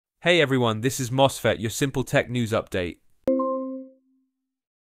Hey everyone, this is MOSFET, your simple tech news update.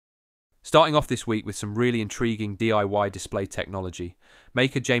 Starting off this week with some really intriguing DIY display technology.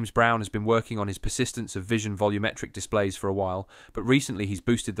 Maker James Brown has been working on his persistence of vision volumetric displays for a while, but recently he's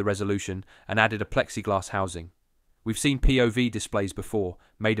boosted the resolution and added a plexiglass housing. We've seen POV displays before,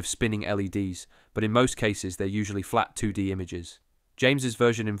 made of spinning LEDs, but in most cases they're usually flat 2D images. James's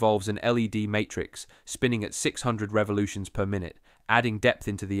version involves an LED matrix spinning at 600 revolutions per minute, adding depth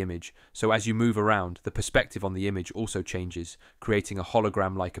into the image, so as you move around, the perspective on the image also changes, creating a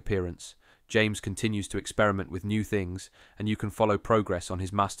hologram-like appearance. James continues to experiment with new things, and you can follow progress on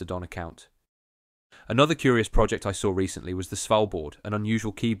his Mastodon account. Another curious project I saw recently was the Svalboard, an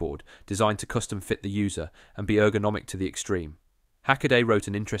unusual keyboard designed to custom fit the user and be ergonomic to the extreme. Hackaday wrote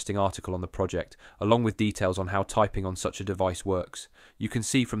an interesting article on the project, along with details on how typing on such a device works. You can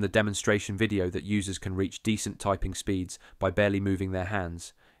see from the demonstration video that users can reach decent typing speeds by barely moving their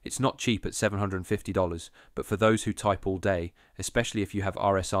hands. It's not cheap at $750, but for those who type all day, especially if you have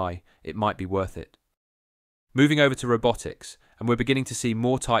RSI, it might be worth it. Moving over to robotics, and we're beginning to see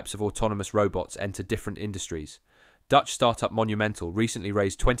more types of autonomous robots enter different industries. Dutch startup Monumental recently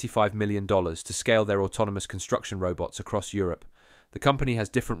raised $25 million to scale their autonomous construction robots across Europe. The company has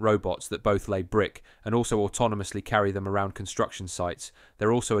different robots that both lay brick and also autonomously carry them around construction sites.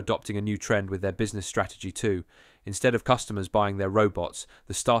 They're also adopting a new trend with their business strategy too. Instead of customers buying their robots,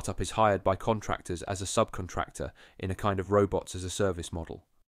 the startup is hired by contractors as a subcontractor in a kind of robots as a service model.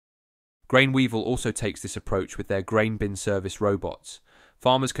 Weevil also takes this approach with their grain bin service robots.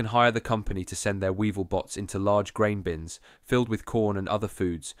 Farmers can hire the company to send their Weevil bots into large grain bins filled with corn and other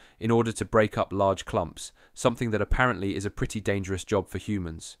foods in order to break up large clumps, something that apparently is a pretty dangerous job for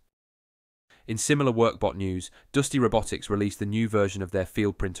humans. In similar workbot news, Dusty Robotics released the new version of their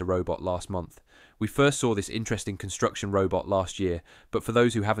FieldPrinter robot last month. We first saw this interesting construction robot last year, but for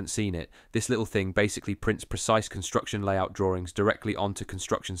those who haven't seen it, this little thing basically prints precise construction layout drawings directly onto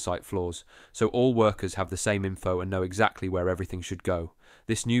construction site floors, so all workers have the same info and know exactly where everything should go.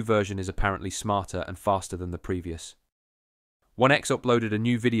 This new version is apparently smarter and faster than the previous. 1X uploaded a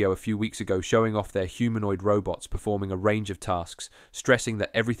new video a few weeks ago showing off their humanoid robots performing a range of tasks, stressing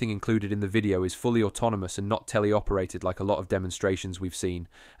that everything included in the video is fully autonomous and not teleoperated like a lot of demonstrations we've seen,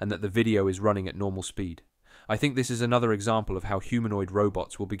 and that the video is running at normal speed. I think this is another example of how humanoid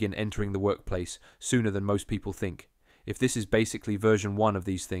robots will begin entering the workplace sooner than most people think. If this is basically version 1 of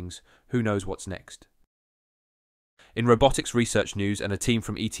these things, who knows what's next? In robotics research news, and a team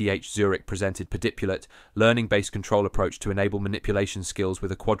from ETH Zurich presented Pedipulate, learning-based control approach to enable manipulation skills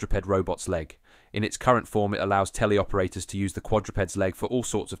with a quadruped robot's leg. In its current form, it allows teleoperators to use the quadruped's leg for all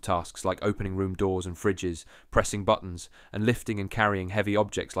sorts of tasks like opening room doors and fridges, pressing buttons, and lifting and carrying heavy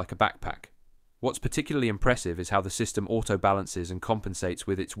objects like a backpack. What's particularly impressive is how the system auto-balances and compensates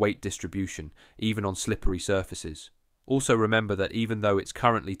with its weight distribution, even on slippery surfaces. Also remember that even though it's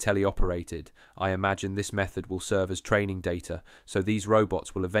currently teleoperated, I imagine this method will serve as training data, so these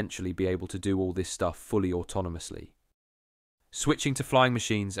robots will eventually be able to do all this stuff fully autonomously. Switching to flying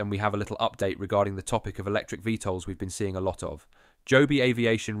machines, and we have a little update regarding the topic of electric VTOLs we've been seeing a lot of. Joby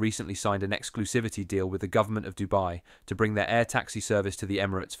Aviation recently signed an exclusivity deal with the government of Dubai to bring their air taxi service to the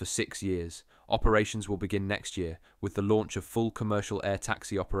Emirates for 6 years. Operations will begin next year, with the launch of full commercial air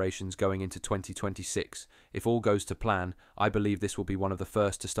taxi operations going into 2026. If all goes to plan, I believe this will be one of the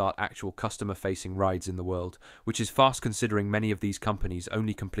first to start actual customer-facing rides in the world, which is fast considering many of these companies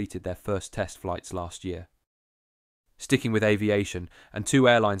only completed their first test flights last year. Sticking with aviation, and 2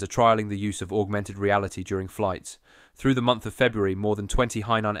 airlines are trialling the use of augmented reality during flights. Through the month of February, more than 20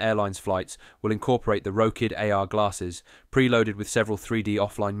 Hainan Airlines flights will incorporate the Rokid AR glasses, preloaded with several 3D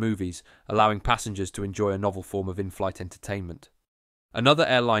offline movies, allowing passengers to enjoy a novel form of in-flight entertainment. Another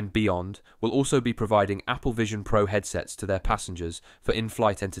airline, Beond, will also be providing Apple Vision Pro headsets to their passengers for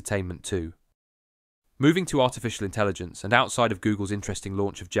in-flight entertainment too. Moving to artificial intelligence, and outside of Google's interesting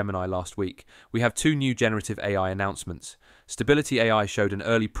launch of Gemini last week, we have 2 new generative AI announcements. Stability AI showed an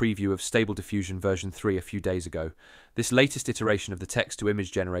early preview of Stable Diffusion version 3 a few days ago. This latest iteration of the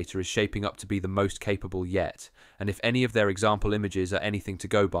text-to-image generator is shaping up to be the most capable yet, and if any of their example images are anything to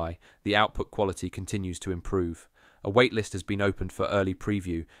go by, the output quality continues to improve. A waitlist has been opened for early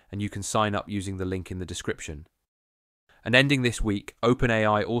preview, and you can sign up using the link in the description. And ending this week,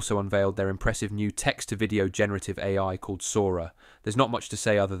 OpenAI also unveiled their impressive new text-to-video generative AI called Sora. There's not much to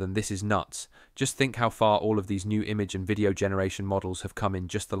say other than this is nuts. Just think how far all of these new image and video generation models have come in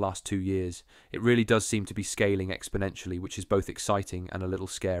just the last 2 years. It really does seem to be scaling exponentially, which is both exciting and a little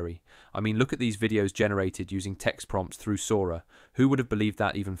scary. I mean, look at these videos generated using text prompts through Sora. Who would have believed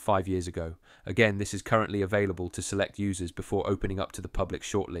that even 5 years ago? Again, this is currently available to select users before opening up to the public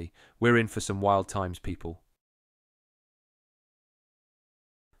shortly. We're in for some wild times, people.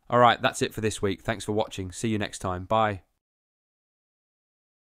 Alright, that's it for this week. Thanks for watching. See you next time. Bye.